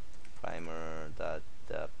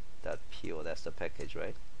primer.po. That's the package,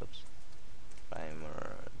 right? Oops.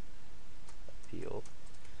 Primer.po.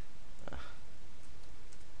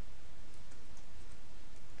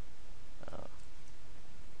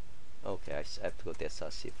 Okay, I have to go to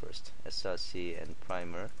src first. src and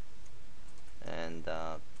primer and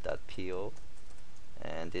 .po,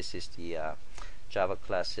 and this is the Java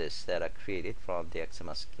classes that are created from the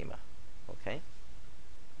XML schema. Okay.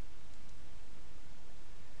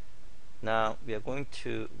 Now we are going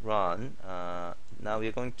to run. Now we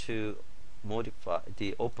are going to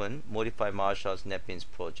modify Marshall's NetBeans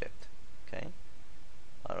project. Okay.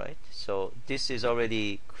 Alright, so this is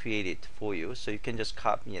already created for you, so you can just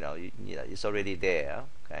copy, it's already there.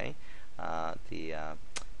 Okay,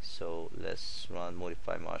 so let's run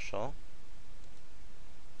modify Marshall.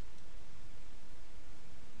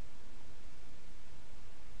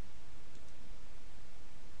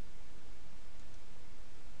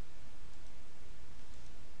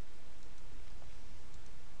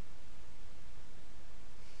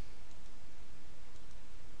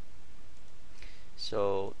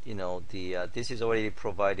 So this is already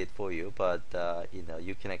provided for you, but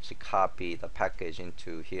you can actually copy the package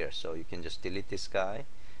into here. So you can just delete this guy,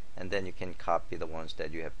 and then you can copy the ones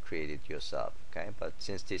that you have created yourself. Okay, but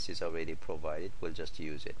since this is already provided, we'll just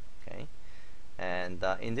use it. Okay, and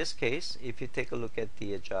in this case, if you take a look at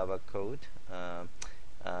the Java code,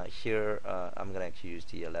 here I'm gonna actually use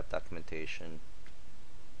the lab documentation.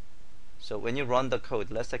 So when you run the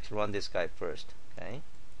code, let's actually run this guy first. Okay,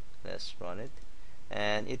 let's run it,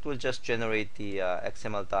 and it will just generate the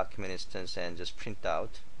XML document instance and just print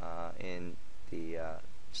out in the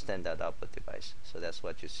standard output device. So that's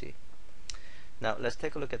what you see. Now let's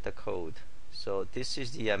take a look at the code. So this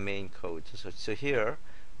is the main code. So here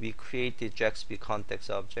we create the JAXB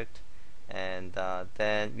context object, and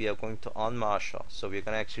then we are going to unmarshal. So we're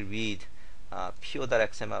going to actually read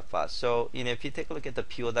po.xml file. So if you take a look at the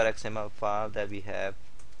po.xml file that we have,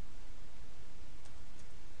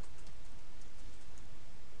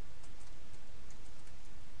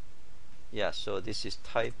 so this is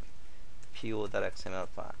type po.xml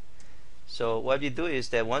file. So what we do is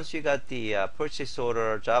that once you got the purchase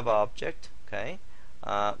order Java object, okay,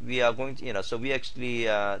 we are going to so we actually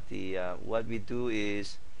what we do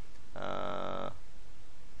is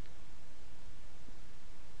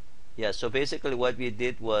so basically what we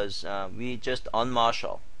did was we just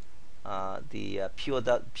unmarshal the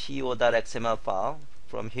po.xml file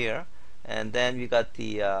from here, and then we got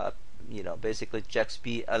the basically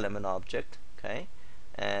JAXB element object, okay,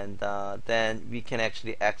 and then we can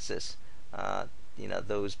actually access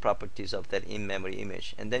those properties of that in-memory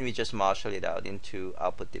image, and then we just marshal it out into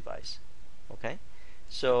output device. Okay,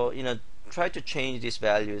 so try to change these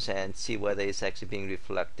values and see whether it's actually being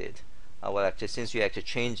reflected. Well, actually, since you're actually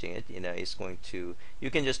changing it, it's going to,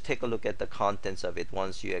 you can just take a look at the contents of it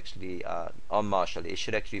once you actually unmarshal it. It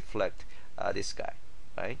should actually reflect this guy,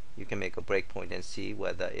 right? You can make a breakpoint and see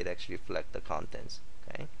whether it actually reflects the contents.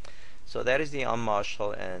 Okay, so that is the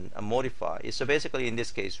unmarshal and modify. So basically in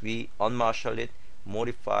this case we unmarshal it,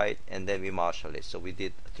 modify it, and then we marshal it. So we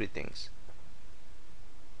did three things.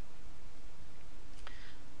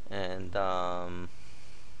 And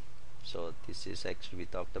so this is actually we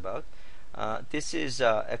talked about. This is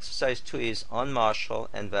exercise 2 is unmarshal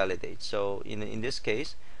and validate. So in this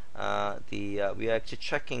case we are actually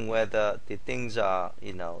checking whether the things are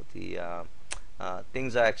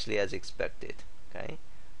things are actually as expected. Okay,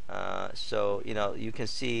 so you can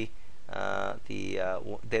see there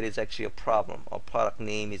is actually a problem. A product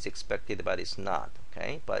name is expected but it's not.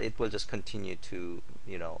 Okay, but it will just continue to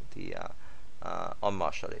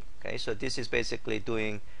unmarshal it. Okay, so this is basically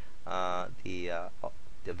doing the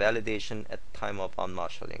validation at the time of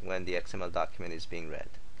unmarshaling when the XML document is being read.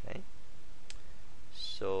 Okay,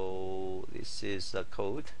 so this is the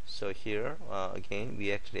code. So here again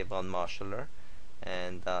we actually have unmarshaler,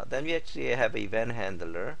 and then we actually have an event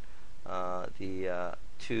handler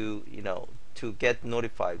to get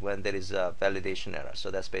notified when there is a validation error.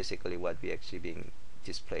 So that's basically what we actually being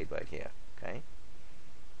displayed right here. Okay,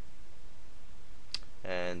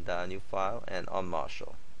 and new file and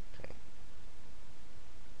unmarshal.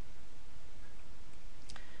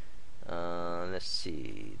 Let's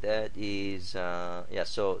see, that is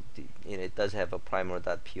so it does have a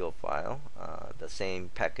primer.po file, the same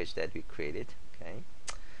package that we created. Okay,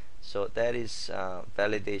 so that is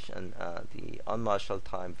validation, the unmarshal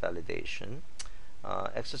time validation.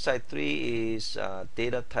 Exercise 3 is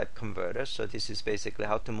data type converter. So this is basically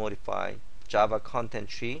how to modify Java content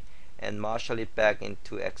tree and marshal it back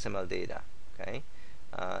into XML data. Okay,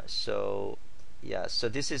 so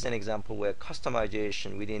this is an example where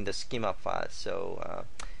customization within the schema file. So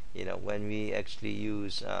when we actually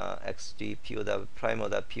use xg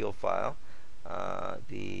primer.po file,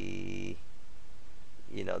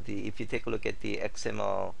 if you take a look at the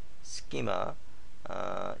XML schema,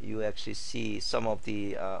 you actually see some of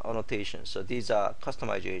the annotations. So these are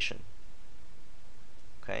customization,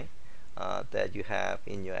 okay, that you have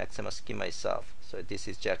in your XML schema itself. So this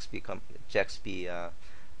is JAXB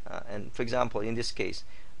and for example in this case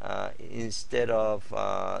instead of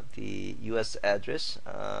the US address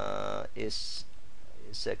is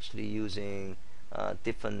actually using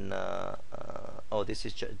different this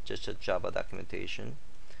is just a Java documentation,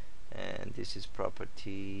 and this is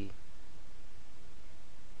property.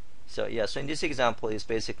 So so in this example is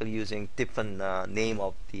basically using different name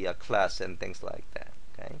of the class and things like that.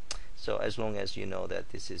 Okay, so as long as you know that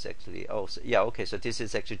this is actually so this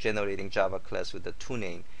is actually generating Java class with the two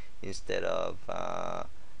name instead of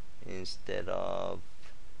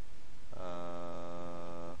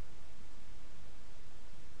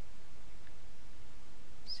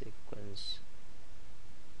sequence.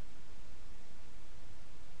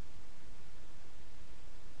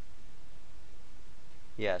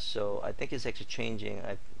 Yeah, so I think it's actually changing.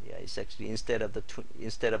 Yeah, it's actually instead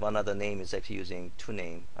of another name, it's actually using two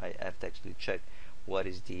name. I have to actually check what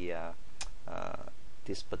is the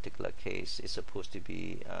this particular case. It's supposed to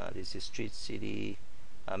be this is street, city.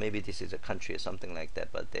 Maybe this is a country or something like that,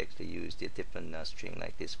 but they actually use the different string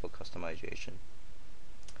like this for customization.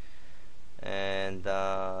 And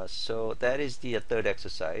so that is the third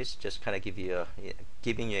exercise. Just kind of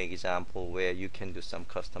giving you an example where you can do some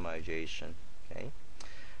customization. Okay.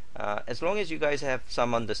 As long as you guys have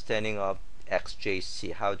some understanding of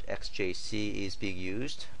XJC, how XJC is being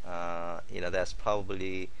used, that's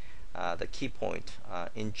probably the key point.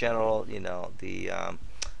 In general, the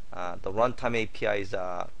runtime APIs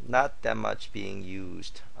are not that much being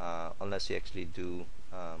used unless you actually do.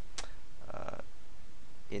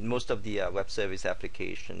 In most of the web service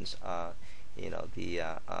applications, the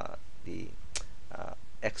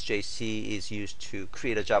XJC is used to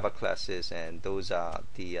create a Java classes, and those are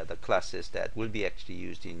the classes that will be actually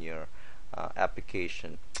used in your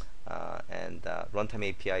application. And runtime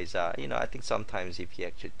APIs are, I think sometimes if you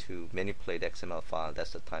actually to manipulate XML file,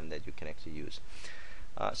 that's the time that you can actually use.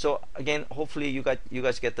 So again, hopefully you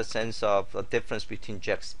guys get the sense of the difference between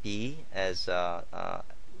JAXB as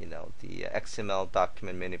the XML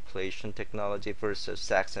document manipulation technology versus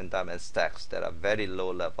stacks and diamond stacks that are very low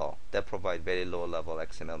level, that provide very low level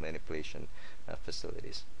XML manipulation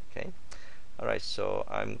facilities. Okay. All right. So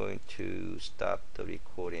I'm going to stop the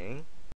recording.